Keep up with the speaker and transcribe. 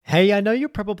Hey, I know you're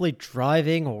probably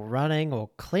driving or running or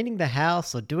cleaning the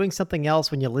house or doing something else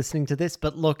when you're listening to this,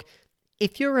 but look,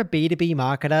 if you're a B2B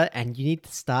marketer and you need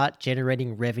to start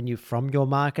generating revenue from your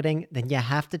marketing, then you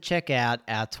have to check out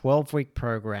our 12-week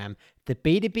program, the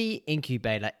B2B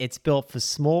Incubator. It's built for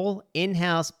small,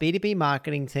 in-house B2B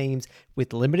marketing teams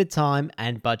with limited time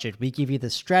and budget. We give you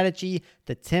the strategy,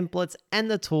 the templates,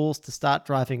 and the tools to start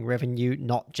driving revenue,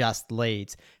 not just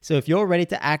leads. So if you're ready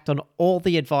to act on all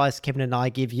the advice Kevin and I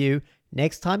give you,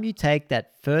 next time you take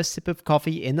that first sip of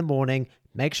coffee in the morning,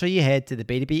 make sure you head to the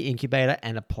B2B Incubator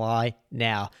and apply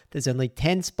now. There's only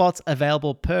 10 spots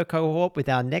available per cohort, with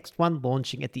our next one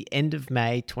launching at the end of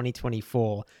May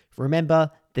 2024.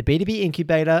 Remember, the B2B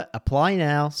Incubator, apply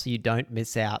now so you don't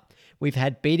miss out. We've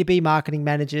had B2B marketing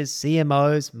managers,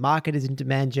 CMOs, marketers in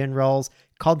demand gen roles,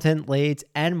 content leads,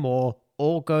 and more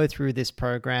all go through this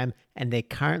program, and they're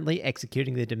currently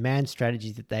executing the demand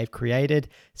strategies that they've created.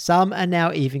 Some are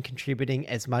now even contributing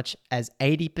as much as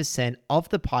 80% of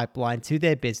the pipeline to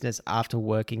their business after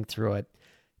working through it.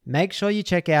 Make sure you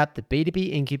check out the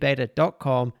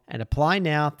b2bincubator.com and apply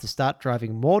now to start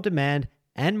driving more demand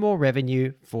and more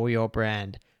revenue for your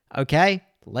brand. Okay,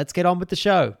 let's get on with the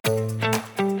show.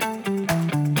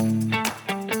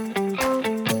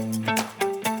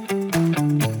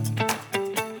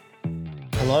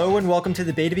 Hello and welcome to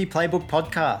the B2B Playbook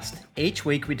podcast. Each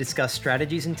week we discuss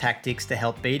strategies and tactics to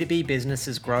help B2B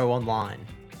businesses grow online.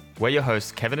 We're your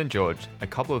hosts, Kevin and George, a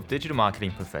couple of digital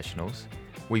marketing professionals.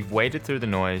 We've waded through the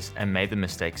noise and made the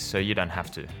mistakes so you don't have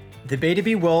to. The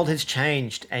B2B world has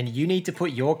changed, and you need to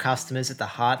put your customers at the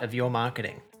heart of your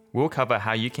marketing. We'll cover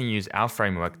how you can use our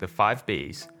framework, the 5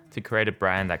 Bs, to create a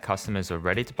brand that customers are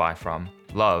ready to buy from,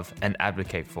 love, and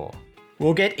advocate for.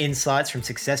 We'll get insights from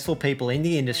successful people in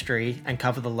the industry and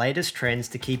cover the latest trends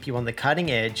to keep you on the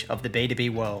cutting edge of the B2B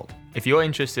world. If you're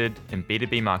interested in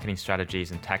B2B marketing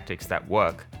strategies and tactics that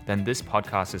work, then this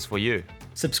podcast is for you.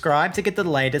 Subscribe to get the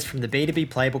latest from the B2B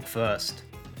Playbook first.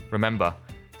 Remember,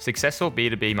 successful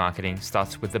B2B marketing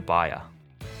starts with the buyer.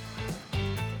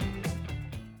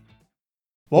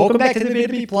 Welcome back to the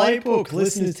B2B Playbook.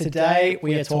 Listeners, today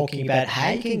we are talking about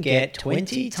how you can get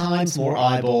 20 times more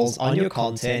eyeballs on your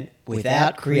content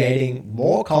without creating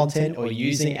more content or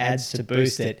using ads to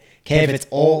boost it. Kev, it's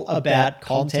all about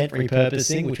content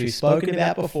repurposing, which we've spoken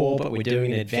about before, but we're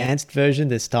doing an advanced version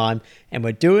this time, and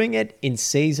we're doing it in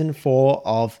Season 4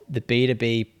 of the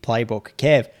B2B Playbook.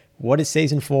 Kev, what is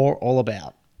Season 4 all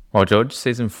about? Well, George,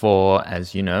 Season 4,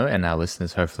 as you know, and our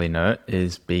listeners hopefully know,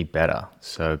 is Be Better.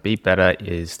 So Be Better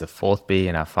is the 4th B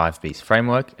in our 5 Bs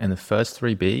framework. And the first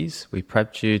 3 Bs, we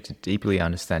prepped you to deeply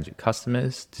understand your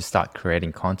customers, to start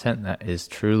creating content that is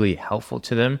truly helpful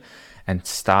to them, and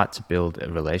start to build a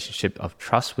relationship of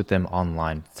trust with them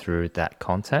online through that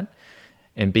content.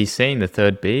 In Be Seen, the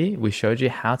 3rd B, we showed you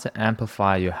how to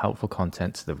amplify your helpful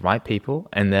content to the right people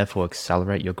and therefore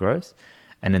accelerate your growth.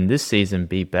 And in this season,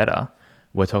 Be Better,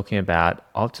 we're talking about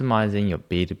optimizing your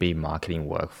B2B marketing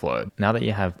workflow. Now that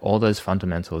you have all those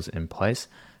fundamentals in place,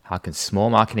 how can small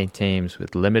marketing teams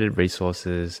with limited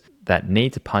resources that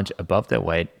need to punch above their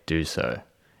weight do so?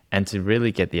 And to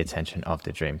really get the attention of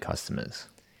their dream customers.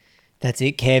 That's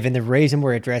it, Kev. And the reason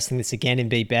we're addressing this again in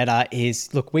Be Better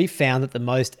is, look, we found that the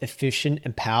most efficient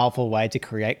and powerful way to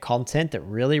create content that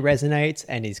really resonates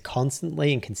and is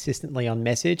constantly and consistently on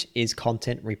message is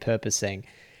content repurposing.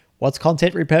 What's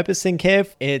content repurposing,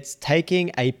 Kev? It's taking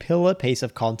a pillar piece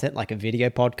of content like a video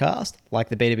podcast, like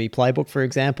the B2B Playbook, for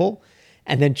example,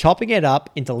 and then chopping it up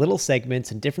into little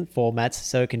segments and different formats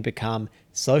so it can become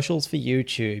socials for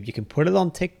YouTube. You can put it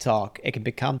on TikTok. It can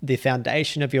become the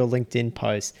foundation of your LinkedIn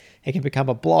posts. It can become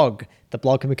a blog. The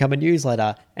blog can become a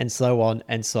newsletter, and so on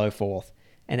and so forth.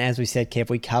 And as we said, Kev,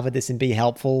 we covered this in Be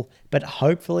Helpful, but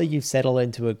hopefully you've settled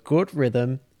into a good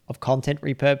rhythm of content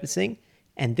repurposing.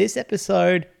 And this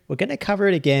episode, we're going to cover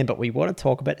it again, but we want to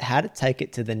talk about how to take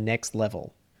it to the next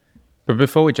level. But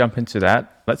before we jump into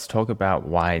that, let's talk about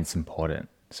why it's important.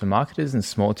 So marketers and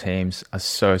small teams are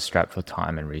so strapped for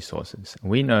time and resources.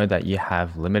 We know that you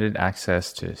have limited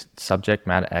access to subject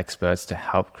matter experts to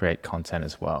help create content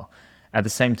as well. At the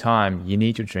same time, you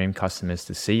need your dream customers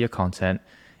to see your content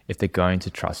if they're going to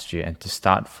trust you and to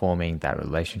start forming that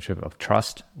relationship of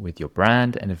trust with your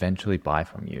brand and eventually buy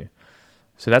from you.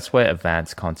 So that's where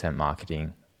advanced content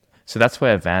repurposing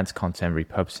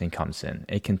comes in.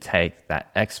 It can take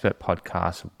that expert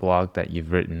podcast or blog that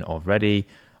you've written already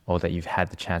or that you've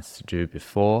had the chance to do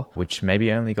before, which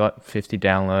maybe only got 50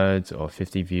 downloads or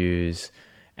 50 views,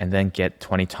 and then get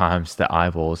 20 times the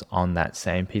eyeballs on that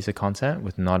same piece of content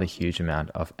with not a huge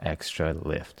amount of extra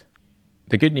lift.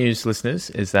 The good news, listeners,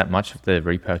 is that much of the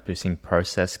repurposing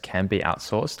process can be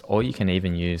outsourced, or you can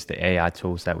even use the AI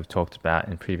tools that we've talked about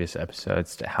in previous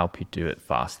episodes to help you do it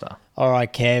faster. All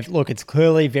right, Kev. Look, it's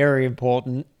clearly very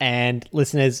important. And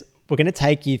listeners, we're going to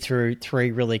take you through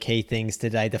three really key things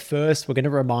today. The first, we're going to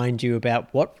remind you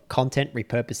about what content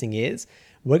repurposing is.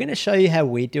 We're going to show you how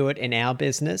we do it in our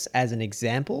business as an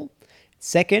example.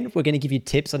 Second, we're going to give you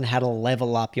tips on how to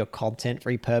level up your content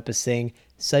repurposing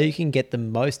so you can get the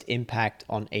most impact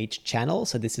on each channel.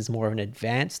 So this is more of an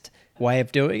advanced way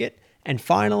of doing it. And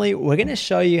finally, we're going to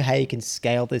show you how you can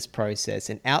scale this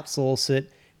process and outsource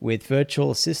it with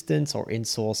virtual assistants or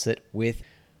insource it with.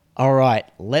 All right,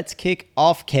 let's kick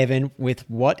off, Kevin, with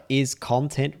what is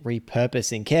content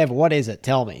repurposing. Kev, what is it?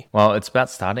 Tell me. Well, it's about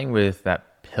starting with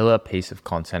that pillar piece of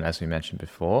content, as we mentioned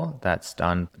before, that's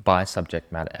done by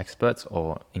subject matter experts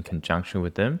or in conjunction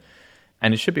with them.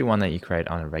 And it should be one that you create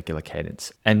on a regular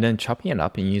cadence. And then chopping it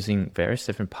up and using various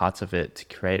different parts of it to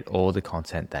create all the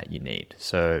content that you need.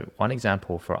 So one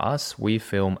example for us, we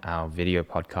film our video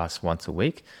podcast once a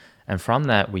week. And from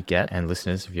that we get, and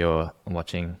listeners, if you're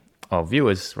watching, or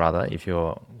viewers rather, if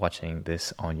you're watching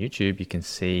this on YouTube, you can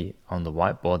see on the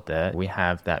whiteboard there, we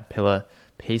have that pillar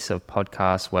piece of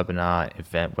podcast, webinar,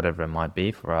 event, whatever it might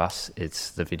be. For us,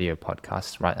 it's the video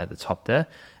podcast right at the top there.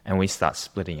 And we start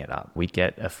splitting it up. We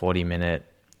get a 40-minute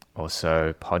or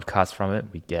so podcast from it.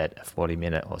 We get a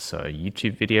 40-minute or so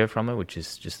YouTube video from it, which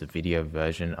is just a video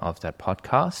version of that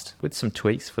podcast with some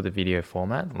tweaks for the video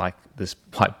format, like this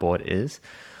whiteboard is.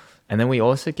 And then we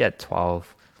also get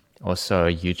 12 or so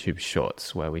YouTube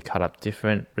shorts where we cut up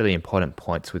different really important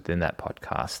points within that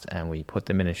podcast and we put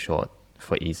them in a short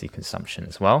for easy consumption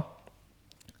as well.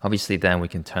 Obviously, then we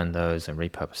can turn those and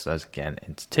repurpose those again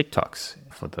into TikToks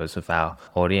for those of our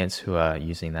audience who are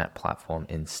using that platform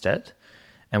instead.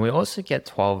 And we also get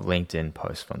 12 LinkedIn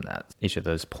posts from that. Each of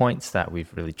those points that we've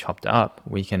really chopped up,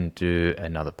 we can do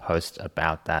another post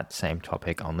about that same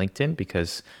topic on LinkedIn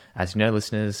because, as you know,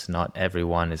 listeners, not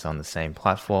everyone is on the same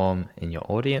platform in your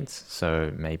audience.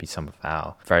 So maybe some of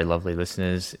our very lovely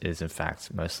listeners is in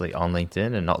fact mostly on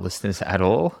LinkedIn and not listeners at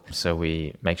all. So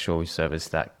we make sure we service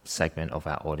that segment of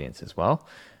our audience as well.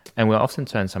 And we'll often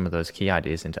turn some of those key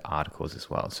ideas into articles as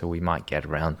well. So we might get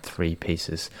around 3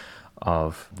 pieces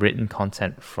of written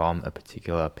content from a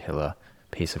particular pillar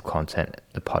piece of content,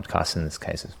 the podcast in this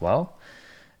case as well.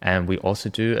 And we also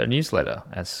do a newsletter.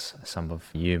 As some of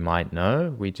you might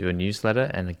know, we do a newsletter,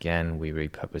 and again, we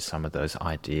repurpose some of those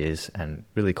ideas and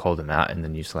really call them out in the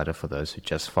newsletter for those who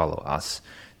just follow us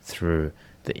through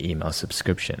the email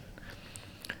subscription.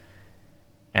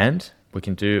 And we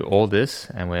can do all this,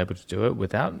 and we're able to do it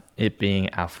without it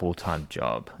being our full-time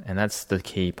job. And that's the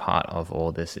key part of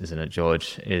all this, isn't it,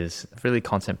 George? Is really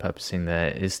content purposing there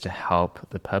is to help,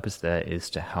 the purpose there is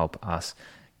to help us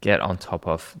get on top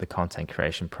of the content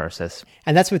creation process.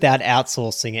 And that's without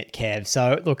outsourcing it, Kev.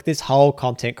 So look, this whole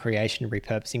content creation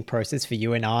repurposing process for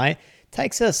you and I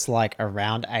takes us like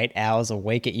around 8 hours a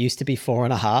week. It used to be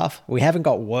 4.5. We haven't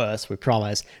got worse, we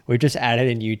promise. We've just added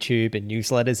in YouTube and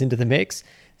newsletters into the mix.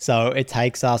 So it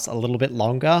takes us a little bit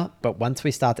longer, but once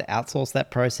we start to outsource that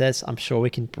process, I'm sure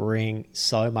we can bring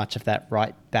so much of that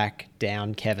right back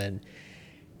down, Kevin.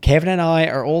 Kevin and I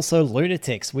are also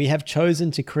lunatics. We have chosen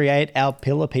to create our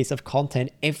pillar piece of content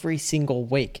every single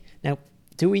week. Now,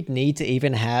 do we need to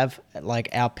even have like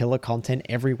our pillar content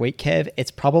every week, Kev? It's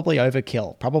probably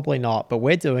overkill, probably not, but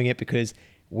we're doing it because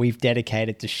we've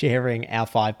dedicated to sharing our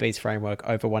 5Bs framework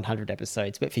over 100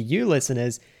 episodes. But for you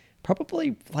listeners,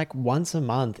 probably like once a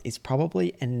month is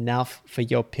probably enough for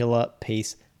your pillar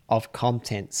piece of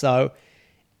content. So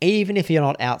even if you're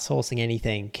not outsourcing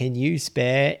anything, can you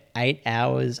spare 8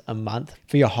 hours a month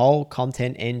for your whole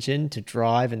content engine to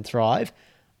drive and thrive?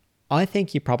 I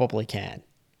think you probably can.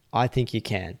 I think you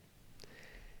can.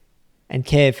 And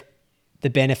Kev, the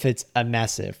benefits are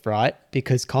massive, right?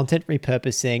 Because content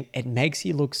repurposing, it makes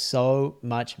you look so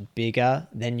much bigger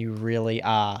than you really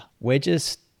are. We're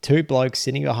just 2 blokes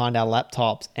sitting behind our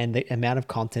laptops, and the amount of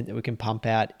content that we can pump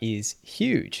out is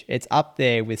huge. It's up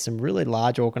there with some really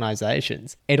large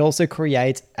organizations. It also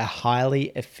creates a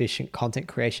highly efficient content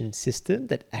creation system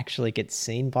that actually gets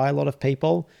seen by a lot of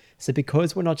people. So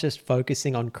because we're not just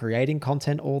focusing on creating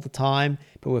content all the time,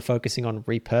 but we're focusing on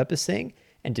repurposing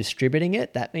and distributing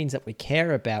it, that means that we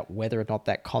care about whether or not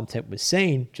that content was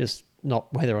seen, just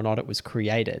not whether or not it was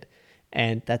created.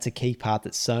 And that's a key part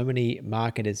that so many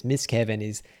marketers miss, Kevin,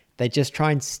 is they just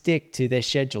try and stick to their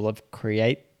schedule of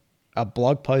create a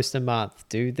blog post a month,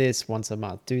 do this once a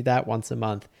month, do that once a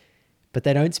month. But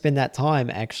they don't spend that time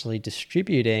actually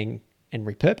distributing and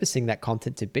repurposing that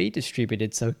content to be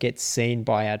distributed so it gets seen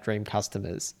by our dream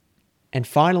customers. And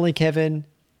finally, Kevin,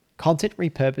 content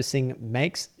repurposing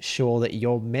makes sure that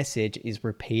your message is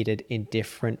repeated in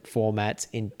different formats,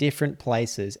 in different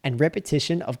places, and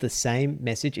repetition of the same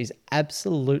message is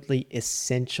absolutely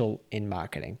essential in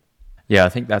marketing. Yeah, I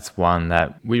think that's one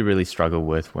that we really struggled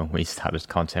with when we started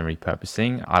content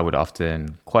repurposing. I would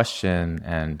often question,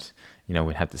 and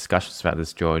we'd have discussions about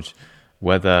this, George,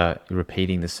 whether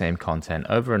repeating the same content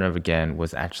over and over again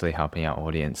was actually helping our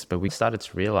audience. But we started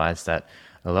to realize that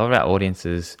a lot of our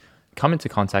audiences come into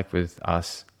contact with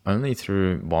us only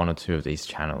through one or two of these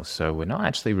channels. So we're not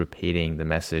actually repeating the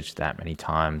message that many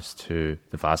times to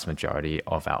the vast majority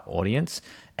of our audience.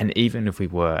 And even if we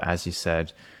were, as you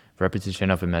said, repetition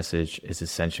of a message is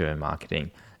essential in marketing,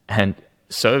 and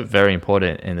so very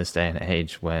important in this day and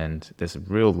age when there's a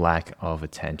real lack of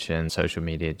attention. Social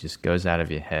media just goes out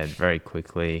of your head very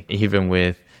quickly. Even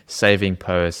with saving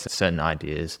posts, certain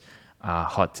ideas are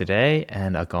hot today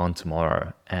and are gone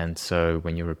tomorrow. And so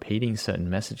when you're repeating certain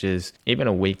messages, even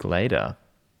a week later,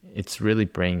 it's really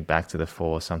bringing back to the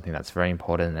fore something that's very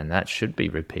important, and that should be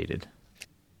repeated.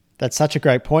 That's such a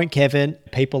great point, Kevin.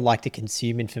 People like to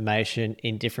consume information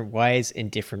in different ways, in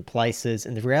different places.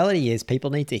 And the reality is people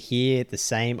need to hear the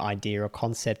same idea or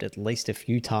concept at least a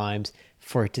few times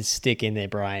for it to stick in their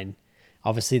brain.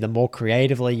 Obviously, the more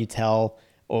creatively you tell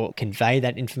or convey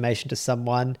that information to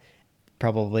someone,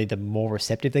 probably the more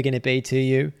receptive they're going to be to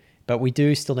you. But we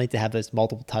do still need to have those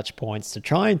multiple touch points to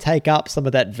try and take up some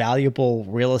of that valuable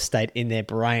real estate in their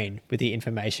brain with the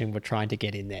information we're trying to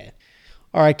get in there.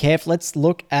 All right, Kev, let's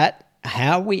look at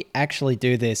how we actually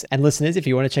do this. And listeners, if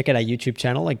you want to check out our YouTube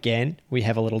channel, again, we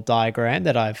have a little diagram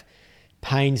that I've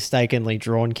painstakingly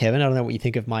drawn, Kevin. I don't know what you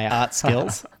think of my art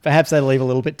skills. Perhaps they leave a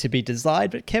little bit to be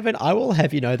desired. But Kevin, I will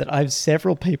have you know that I have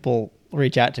several people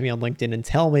reach out to me on LinkedIn and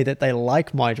tell me that they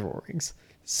like my drawings.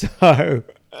 So...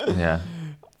 yeah.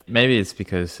 Maybe it's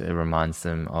because it reminds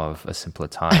them of a simpler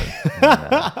time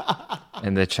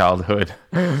in their childhood.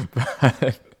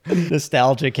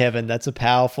 Nostalgia, Kevin. That's a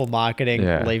powerful marketing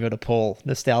lever to pull.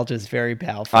 Nostalgia is very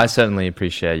powerful. I certainly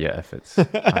appreciate your efforts.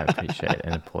 I appreciate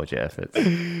and applaud your efforts.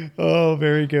 Oh,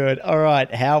 very good. All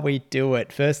right. How we do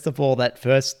it. First of all, that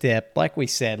first step, like we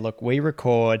said, look, we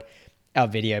record our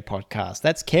video podcast.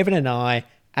 That's Kevin and I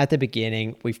at the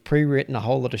beginning. We've pre-written a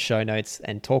whole lot of show notes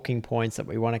and talking points that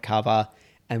we want to cover,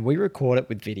 and we record it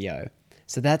with video.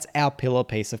 So that's our pillar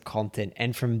piece of content.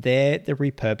 And from there, the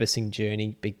repurposing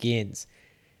journey begins.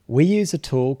 We use a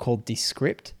tool called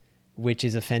Descript, which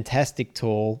is a fantastic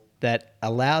tool that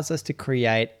allows us to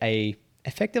create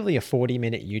effectively a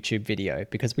 40-minute YouTube video,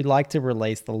 because we like to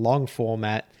release the long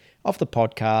format of the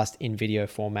podcast in video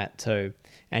format too.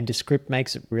 And Descript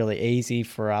makes it really easy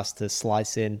for us to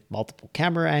slice in multiple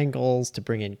camera angles, to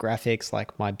bring in graphics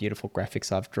like my beautiful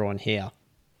graphics I've drawn here.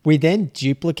 We then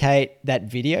duplicate that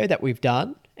video that we've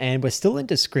done, and we're still in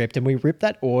Descript, and we rip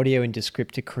that audio in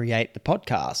Descript to create the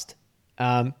podcast.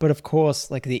 But of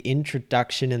course, like the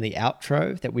introduction and the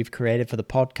outro that we've created for the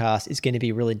podcast is going to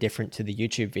be really different to the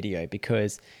YouTube video,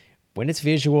 because when it's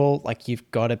visual, like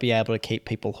you've got to be able to keep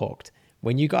people hooked.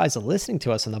 When you guys are listening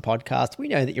to us on the podcast, we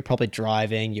know that you're probably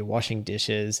driving, you're washing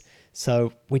dishes.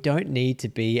 So we don't need to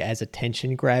be as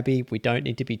attention grabby. We don't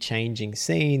need to be changing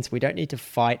scenes. We don't need to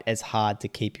fight as hard to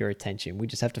keep your attention. We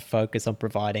just have to focus on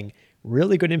providing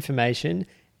really good information,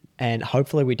 and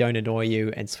hopefully we don't annoy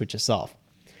you and switch us off.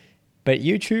 But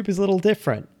YouTube is a little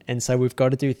different. And so we've got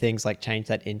to do things like change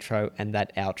that intro and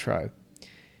that outro.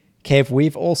 Kev,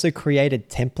 we've also created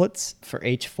templates for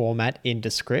each format in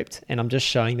Descript, and I'm just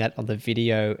showing that on the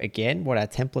video again, what our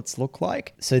templates look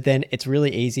like. So then it's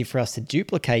really easy for us to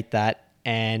duplicate that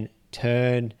and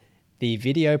turn the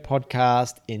video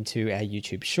podcast into our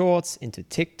YouTube Shorts, into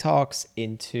TikToks,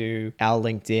 into our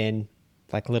LinkedIn,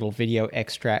 like little video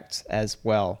extracts as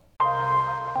well.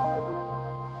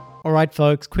 All right,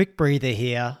 folks, quick breather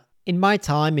here. In my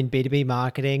time in B2B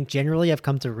marketing, generally I've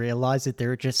come to realize that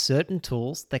there are just certain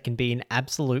tools that can be an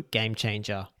absolute game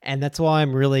changer. And that's why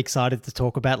I'm really excited to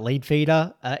talk about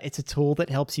Leadfeeder. It's a tool that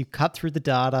helps you cut through the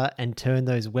data and turn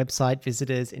those website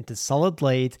visitors into solid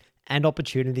leads and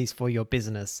opportunities for your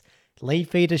business.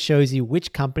 Leadfeeder shows you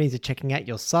which companies are checking out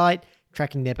your site,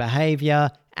 tracking their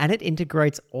behavior, and it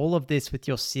integrates all of this with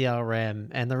your CRM.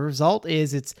 And the result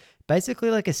is it's basically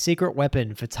like a secret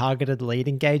weapon for targeted lead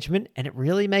engagement, and it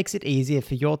really makes it easier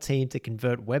for your team to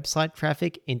convert website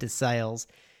traffic into sales.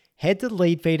 Head to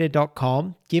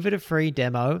leadfeeder.com, give it a free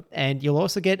demo, and you'll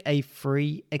also get a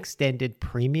free extended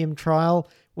premium trial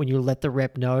when you let the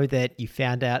rep know that you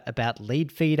found out about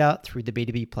Leadfeeder through the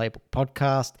B2B Playbook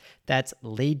podcast. That's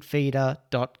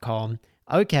leadfeeder.com.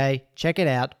 Okay, check it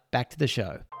out. Back to the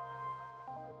show.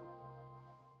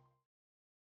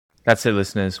 That's it,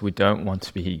 listeners. We don't want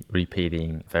to be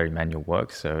repeating very manual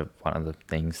work. So one of the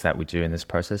things that we do in this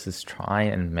process is try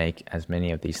and make as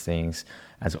many of these things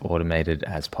as automated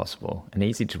as possible and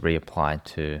easy to reapply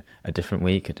to a different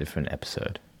week, a different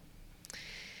episode.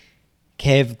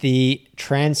 Kev, the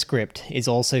transcript is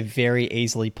also very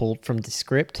easily pulled from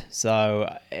Descript.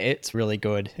 So it's really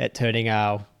good at turning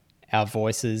our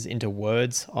voices into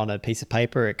words on a piece of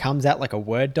paper. It comes out like a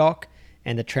Word doc,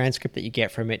 and the transcript that you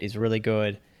get from it is really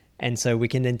good. And so we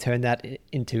can then turn that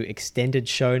into extended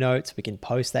show notes. We can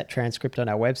post that transcript on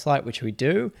our website, which we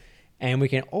do. And we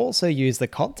can also use the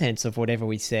contents of whatever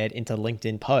we said into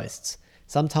LinkedIn posts.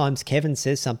 Sometimes Kevin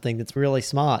says something that's really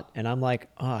smart, and I'm like,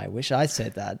 oh, I wish I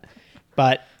said that.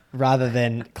 But rather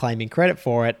than claiming credit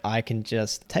for it, I can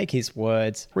just take his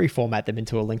words, reformat them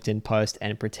into a LinkedIn post,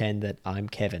 and pretend that I'm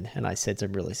Kevin and I said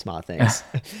some really smart things.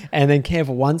 And then, Kev,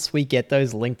 once we get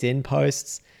those LinkedIn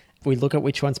posts, we look at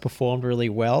which ones performed really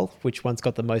well, which ones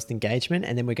got the most engagement,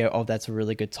 and then we go, oh, that's a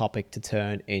really good topic to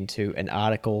turn into an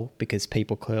article because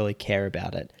people clearly care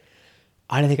about it.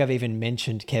 I don't think I've even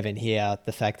mentioned, Kevin, here,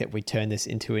 the fact that we turn this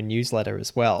into a newsletter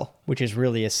as well, which is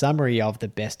really a summary of the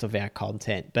best of our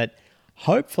content. But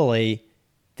hopefully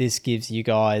this gives you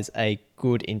guys a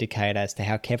good indicator as to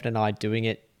how Kevin and I are doing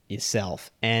it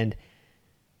yourself. And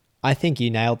I think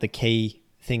you nailed the key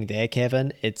thing there,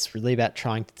 Kevin. It's really about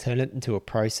trying to turn it into a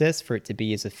process for it to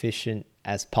be as efficient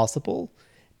as possible,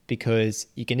 because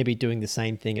you're going to be doing the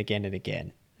same thing again and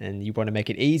again. And you want to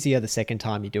make it easier the second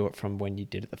time you do it from when you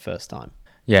did it the first time.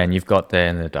 Yeah, and you've got there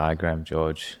in the diagram,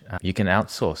 George, you can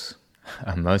outsource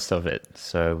most of it.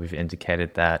 So we've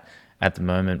indicated that at the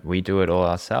moment we do it all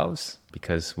ourselves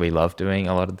because we love doing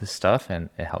a lot of this stuff and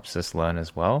it helps us learn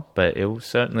as well. But it will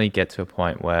certainly get to a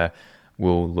point where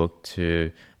we'll look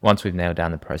to, once we've nailed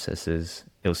down the processes,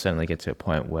 it'll certainly get to a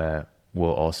point where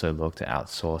we'll also look to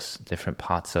outsource different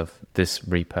parts of this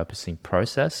repurposing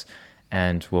process.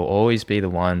 And we'll always be the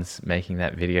ones making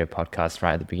that video podcast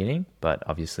right at the beginning. But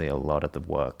obviously a lot of the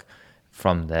work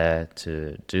from there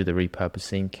to do the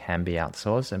repurposing can be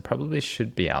outsourced and probably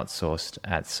should be outsourced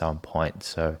at some point.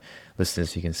 So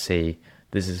listeners, you can see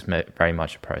this is very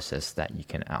much a process that you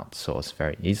can outsource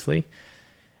very easily.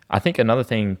 I think another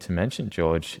thing to mention,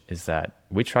 George, is that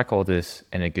we track all this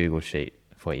in a Google Sheet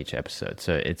for each episode.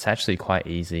 So it's actually quite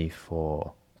easy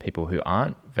for people who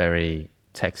aren't very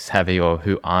tech savvy or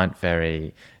who aren't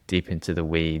very deep into the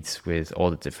weeds with all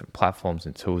the different platforms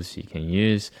and tools you can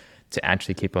use to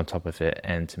actually keep on top of it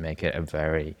and to make it a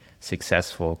very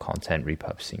successful content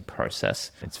repurposing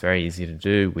process. It's very easy to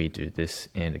do. We do this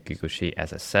in a Google Sheet,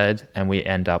 as I said, and we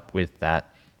end up with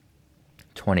that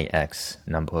 20x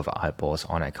number of eyeballs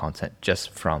on our content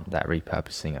just from that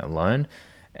repurposing alone.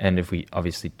 And if we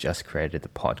obviously just created the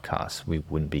podcast, we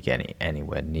wouldn't be getting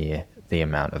anywhere near the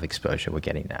amount of exposure we're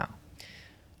getting now.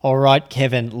 All right,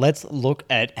 Kevin, let's look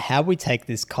at how we take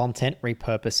this content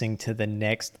repurposing to the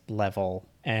next level.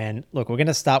 And look, we're going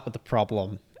to start with the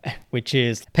problem, which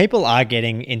is people are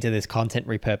getting into this content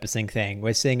repurposing thing.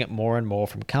 We're seeing it more and more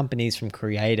from companies, from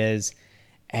creators,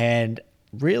 and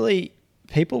really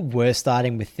people were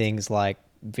starting with things like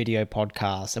video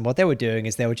podcasts. And what they were doing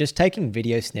is they were just taking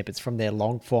video snippets from their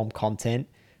long form content,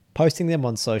 posting them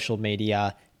on social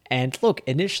media. And look,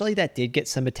 initially that did get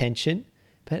some attention.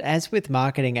 But as with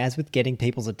marketing, as with getting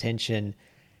people's attention,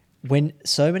 when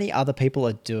so many other people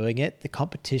are doing it, the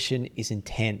competition is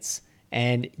intense.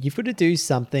 And you've got to do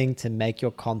something to make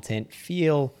your content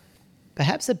feel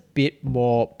perhaps a bit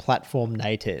more platform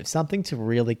native, something to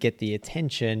really get the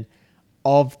attention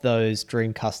of those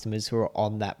dream customers who are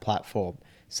on that platform.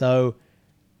 So,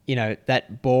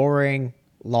 that boring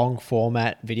long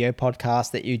format video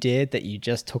podcast that you did, that you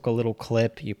just took a little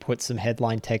clip, you put some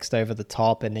headline text over the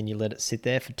top, and then you let it sit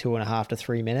there for 2.5 to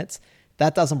 3 minutes,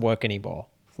 that doesn't work anymore.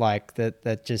 Like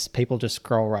that just people just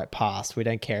scroll right past. We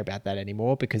don't care about that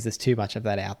anymore because there's too much of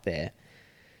that out there.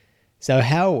 So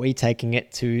how are we taking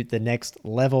it to the next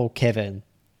level, Kevin?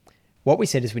 What we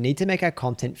said is we need to make our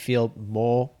content feel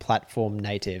more platform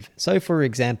native. So for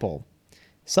example,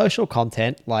 social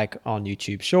content like on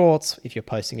YouTube Shorts, if you're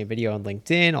posting a video on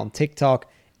LinkedIn, on TikTok,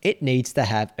 it needs to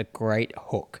have a great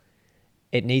hook.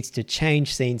 It needs to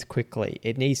change scenes quickly.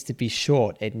 It needs to be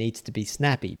short. It needs to be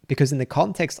snappy. Because in the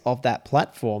context of that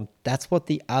platform, that's what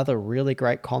the other really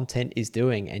great content is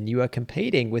doing. And you are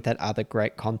competing with that other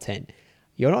great content.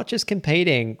 You're not just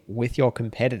competing with your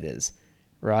competitors,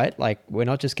 right? Like we're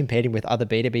not just competing with other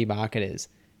B2B marketers.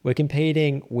 We're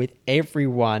competing with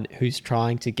everyone who's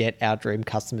trying to get our dream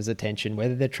customers' attention,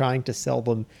 whether they're trying to sell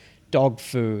them dog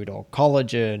food or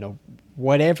collagen or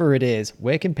whatever it is.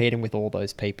 We're competing with all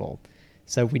those people.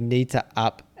 So we need to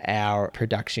up our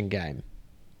production game.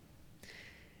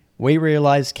 We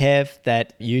realized, Kev,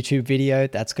 that YouTube video,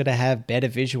 that's going to have better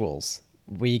visuals.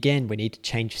 We need to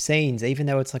change scenes, even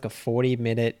though it's like a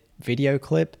 40-minute video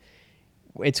clip.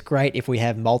 It's great if we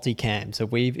have multicam. So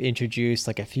we've introduced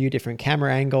like a few different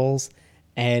camera angles.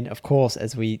 And of course,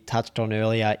 as we touched on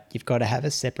earlier, you've got to have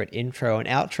a separate intro and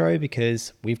outro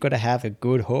because we've got to have a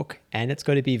good hook and it's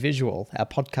got to be visual. Our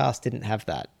podcast didn't have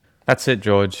that. That's it,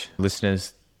 George.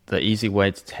 Listeners, the easy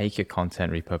way to take your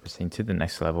content repurposing to the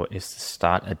next level is to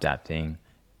start adapting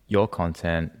your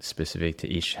content specific to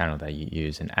each channel that you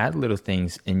use and add little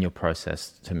things in your process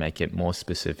to make it more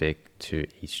specific to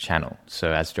each channel.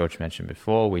 So as George mentioned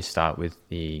before, we start with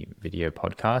the video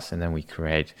podcast and then we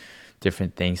create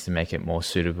different things to make it more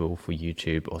suitable for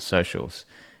YouTube or socials.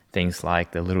 Things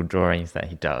like the little drawings that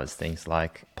he does, things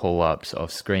like pull-ups of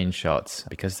screenshots,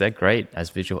 because they're great as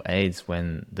visual aids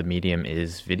when the medium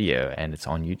is video and it's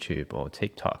on YouTube or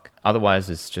TikTok. Otherwise,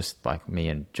 it's just like me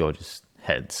and George's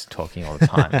heads talking all the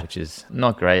time, which is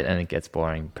not great and it gets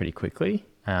boring pretty quickly.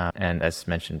 And as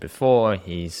mentioned before,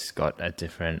 he's got a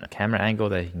different camera angle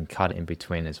that he can cut in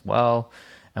between as well.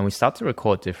 And we start to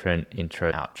record different intro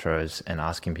outros and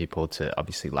asking people to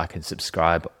obviously like and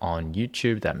subscribe on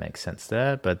YouTube. That makes sense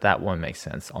there, but that won't make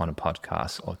sense on a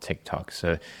podcast or TikTok.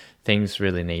 So things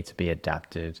really need to be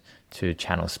adapted to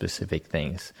channel specific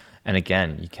things. And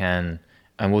again, you can,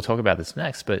 and we'll talk about this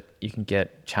next, but you can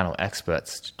get channel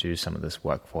experts to do some of this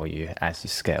work for you as you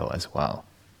scale as well.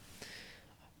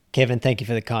 Kevin, thank you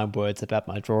for the kind words about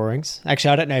my drawings.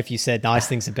 Actually, I don't know if you said nice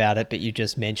things about it, but you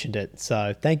just mentioned it.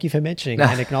 So thank you for mentioning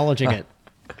and acknowledging it.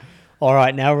 All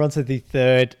right, now we're on to the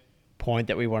third point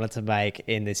that we wanted to make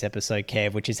in this episode,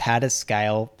 Kev, which is how to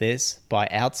scale this by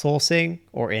outsourcing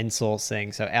or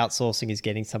insourcing. So outsourcing is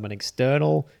getting someone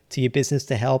external to your business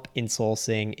to help.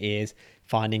 Insourcing is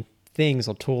finding things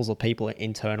or tools or people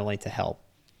internally to help.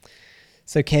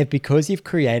 So Kev, because you've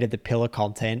created the pillar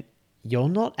content, you're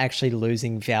not actually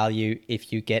losing value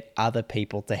if you get other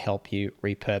people to help you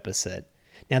repurpose it.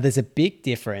 Now, there's a big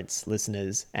difference,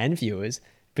 listeners and viewers,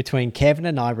 between Kevin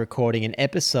and I recording an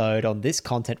episode on this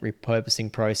content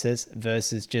repurposing process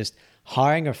versus just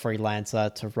hiring a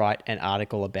freelancer to write an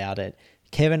article about it.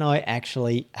 Kevin and I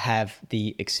actually have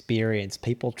the experience.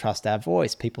 People trust our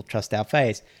voice. People trust our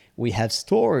face. We have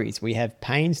stories. We have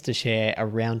pains to share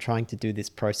around trying to do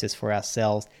this process for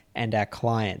ourselves and our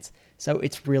clients. So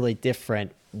it's really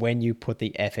different when you put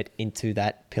the effort into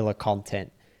that pillar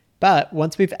content. But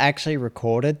once we've actually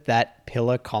recorded that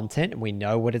pillar content and we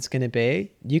know what it's going to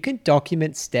be, you can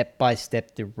document step by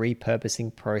step the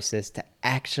repurposing process to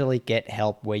actually get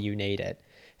help where you need it.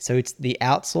 So it's the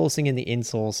outsourcing and the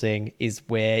insourcing is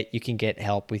where you can get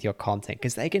help with your content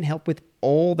because they can help with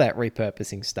all that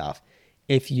repurposing stuff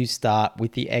if you start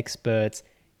with the experts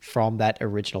from that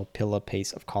original pillar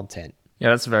piece of content. Yeah,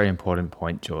 that's a very important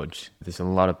point, George. There's a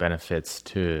lot of benefits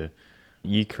to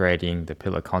you creating the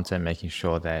pillar content, making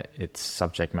sure that it's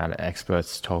subject matter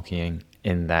experts talking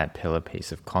in that pillar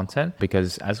piece of content.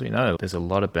 Because as we know, there's a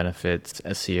lot of benefits,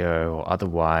 SEO or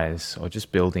otherwise, or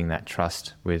just building that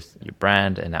trust with your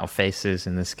brand and our faces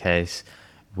in this case,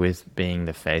 with being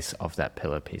the face of that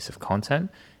pillar piece of content.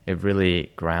 It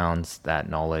really grounds that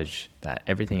knowledge that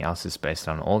everything else is based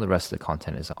on. All the rest of the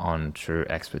content is on true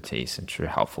expertise and true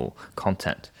helpful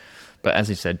content. But as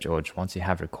you said, George, once you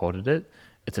have recorded it,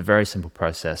 it's a very simple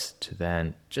process to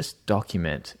then just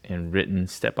document in written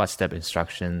step-by-step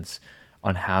instructions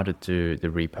on how to do the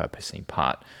repurposing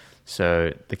part.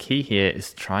 So the key here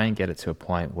is try and get it to a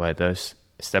point where those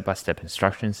step-by-step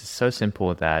instructions is so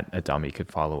simple that a dummy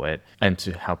could follow it and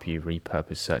to help you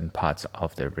repurpose certain parts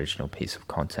of the original piece of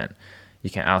content.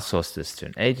 You can outsource this to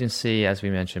an agency, as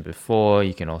we mentioned before.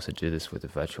 You can also do this with a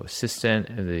virtual assistant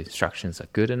if the instructions are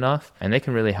good enough. And they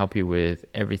can really help you with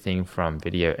everything from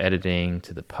video editing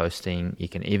to the posting. You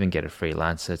can even get a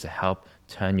freelancer to help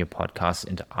turn your podcast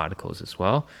into articles as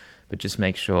well. But just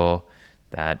make sure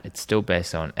that it's still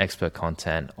based on expert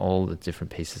content. All the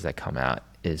different pieces that come out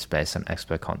is based on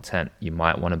expert content. You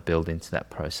might want to build into that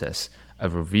process a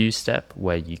review step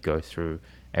where you go through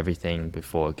everything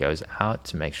before it goes out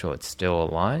to make sure it's still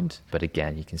aligned. But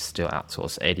again, you can still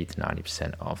outsource 80 to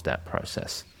 90% of that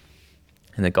process.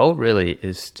 And the goal really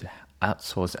is to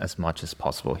outsource as much as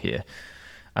possible here.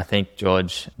 I think,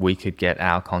 George, we could get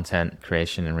our content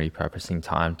creation and repurposing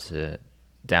time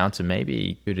down to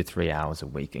maybe 2 to 3 hours a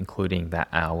week, including that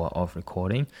hour of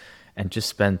recording, and just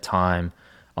spend time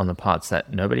on the parts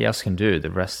that nobody else can do, the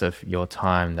rest of your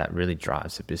time that really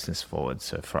drives the business forward.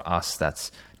 So for us, that's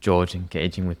George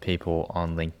engaging with people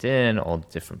on LinkedIn or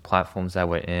different platforms that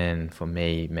we're in. For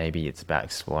me, maybe it's about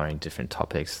exploring different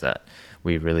topics that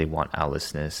we really want our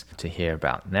listeners to hear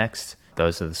about next.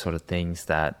 Those are the sort of things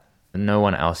that no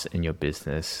one else in your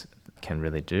business can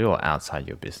really do or outside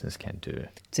your business can do.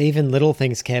 It's even little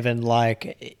things, Kevin,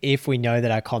 like if we know that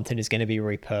our content is going to be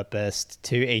repurposed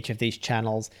to each of these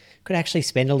channels, could actually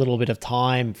spend a little bit of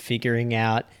time figuring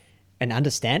out and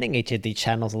understanding each of these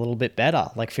channels a little bit better,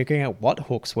 like figuring out what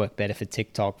hooks work better for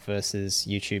TikTok versus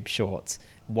YouTube Shorts,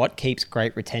 what keeps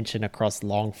great retention across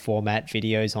long format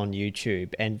videos on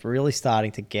YouTube, and really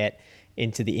starting to get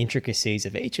into the intricacies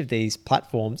of each of these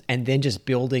platforms and then just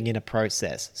building in a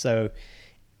process. So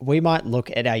we might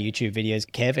look at our YouTube videos,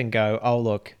 Kev, and go, oh,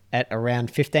 look, at around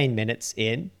 15 minutes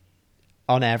in,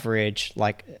 on average,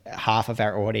 like half of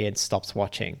our audience stops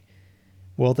watching.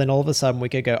 Well, then all of a sudden we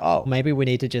could go, oh, maybe we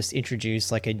need to just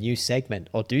introduce like a new segment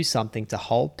or do something to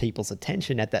hold people's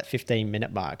attention at that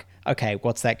 15-minute mark. Okay,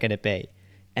 what's that going to be?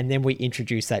 And then we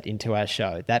introduce that into our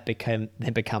show. That then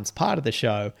becomes part of the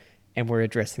show, and we're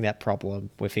addressing that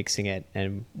problem, we're fixing it,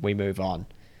 and we move on.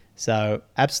 So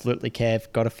absolutely,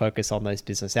 Kev, got to focus on those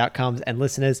business outcomes. And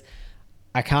listeners,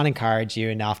 I can't encourage you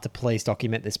enough to please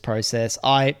document this process.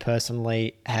 I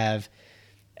personally have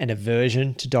an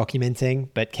aversion to documenting,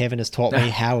 but Kevin has taught me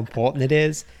how important it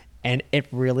is, and it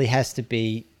really has to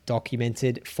be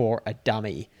documented for a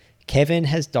dummy. Kevin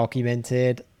has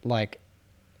documented like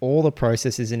all the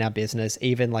processes in our business,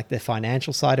 even like the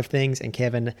financial side of things. And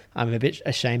Kevin, I'm a bit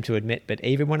ashamed to admit, but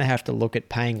even when I have to look at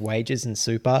paying wages and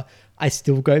super, I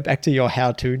still go back to your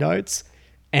how-to notes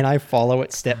and I follow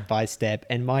it step by step.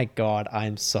 And my God,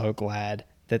 I'm so glad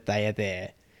that they are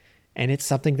there. And it's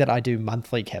something that I do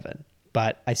monthly, Kevin,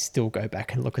 but I still go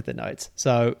back and look at the notes.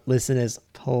 So listeners,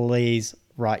 please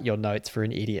write your notes for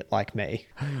an idiot like me.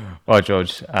 Well,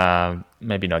 George,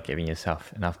 maybe not giving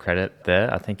yourself enough credit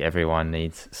there. I think everyone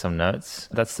needs some notes.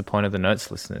 That's the point of the notes,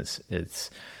 listeners.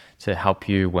 It's to help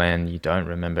you when you don't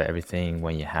remember everything,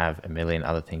 when you have a million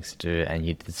other things to do and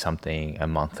you did something a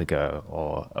month ago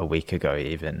or a week ago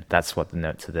even. That's what the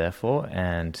notes are there for.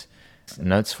 And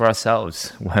notes for ourselves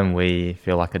when we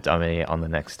feel like a dummy on the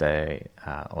next day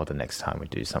or the next time we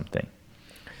do something.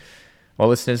 Well,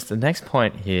 listeners, the next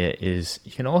point here is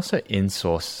you can also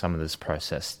insource some of this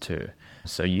process too.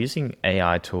 So using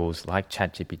AI tools like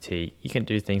ChatGPT, you can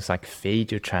do things like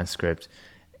feed your transcript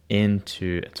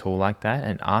into a tool like that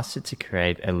and ask it to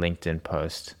create a LinkedIn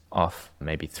post of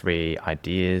maybe 3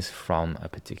 ideas from a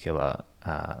particular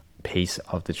piece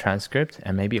of the transcript,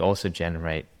 and maybe also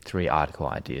generate 3 article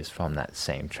ideas from that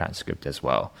same transcript as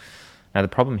well. Now, the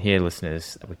problem here,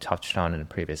 listeners, that we touched on in a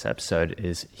previous episode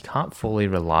is you can't fully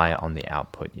rely on the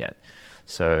output yet.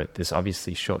 So there's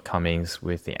obviously shortcomings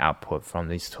with the output from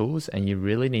these tools, and you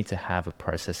really need to have a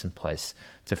process in place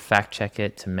to fact check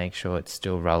it, to make sure it's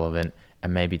still relevant,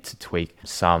 and maybe to tweak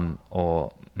some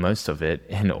or most of it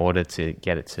in order to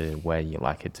get it to where you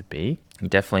like it to be. You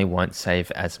definitely won't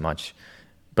save as much,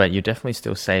 but you definitely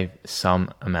still save some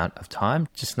amount of time,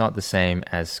 just not the same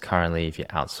as currently if you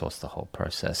outsource the whole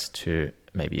process to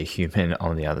maybe a human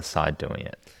on the other side doing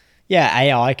it. Yeah,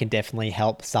 AI can definitely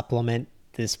help supplement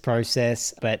this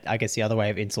process, but I guess the other way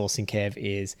of insourcing, Kev,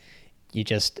 is you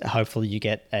just hopefully you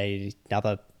get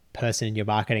another person in your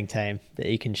marketing team that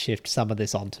you can shift some of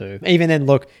this onto. Even then,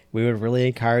 look, we would really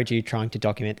encourage you trying to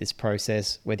document this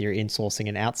process, whether you're insourcing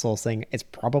and outsourcing. It's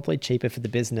probably cheaper for the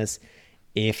business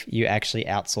if you actually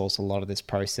outsource a lot of this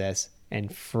process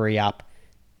and free up,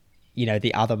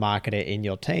 the other marketer in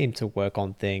your team to work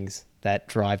on things that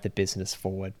drive the business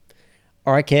forward.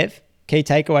 All right, Kev, key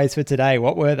takeaways for today.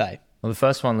 What were they? Well, the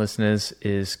first one, listeners,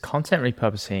 is content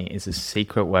repurposing is a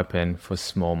secret weapon for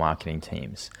small marketing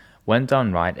teams. When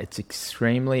done right, it's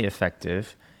extremely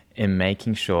effective in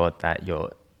making sure that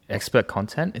your expert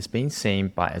content is being seen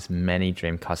by as many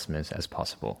dream customers as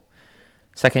possible.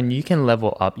 Second, you can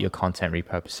level up your content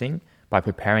repurposing by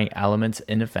preparing elements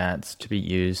in advance to be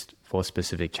used for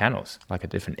specific channels, like a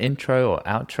different intro or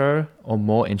outro, or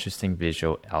more interesting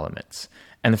visual elements.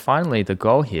 And finally, the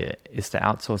goal here is to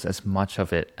outsource as much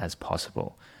of it as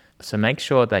possible. So make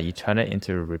sure that you turn it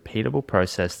into a repeatable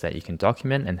process that you can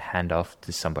document and hand off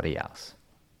to somebody else.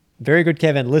 Very good,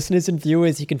 Kevin. Listeners and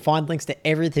viewers, you can find links to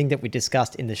everything that we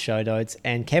discussed in the show notes.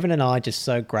 And Kevin and I are just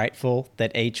so grateful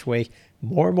that each week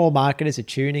more and more marketers are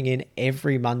tuning in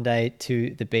every Monday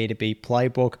to the B2B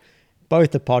Playbook,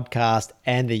 both the podcast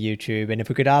and the YouTube. And if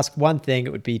we could ask one thing,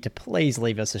 it would be to please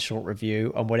leave us a short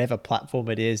review on whatever platform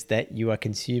it is that you are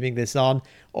consuming this on,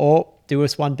 or do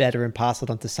us one better and pass it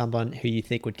on to someone who you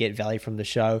think would get value from the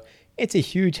show. It's a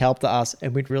huge help to us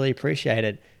and we'd really appreciate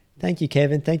it. Thank you,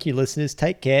 Kevin. Thank you, listeners.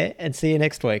 Take care and see you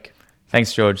next week.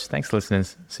 Thanks, George. Thanks,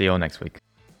 listeners. See you all next week.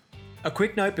 A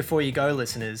quick note before you go,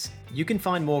 listeners. You can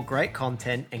find more great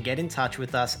content and get in touch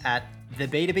with us at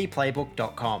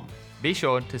theb2bplaybook.com. Be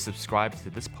sure to subscribe to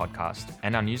this podcast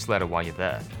and our newsletter while you're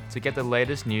there to get the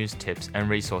latest news, tips, and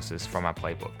resources from our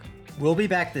playbook. We'll be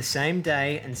back the same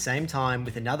day and same time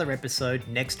with another episode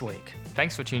next week.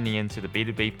 Thanks for tuning in to the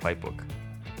B2B Playbook.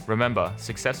 Remember,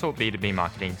 successful B2B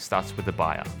marketing starts with the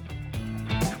buyer.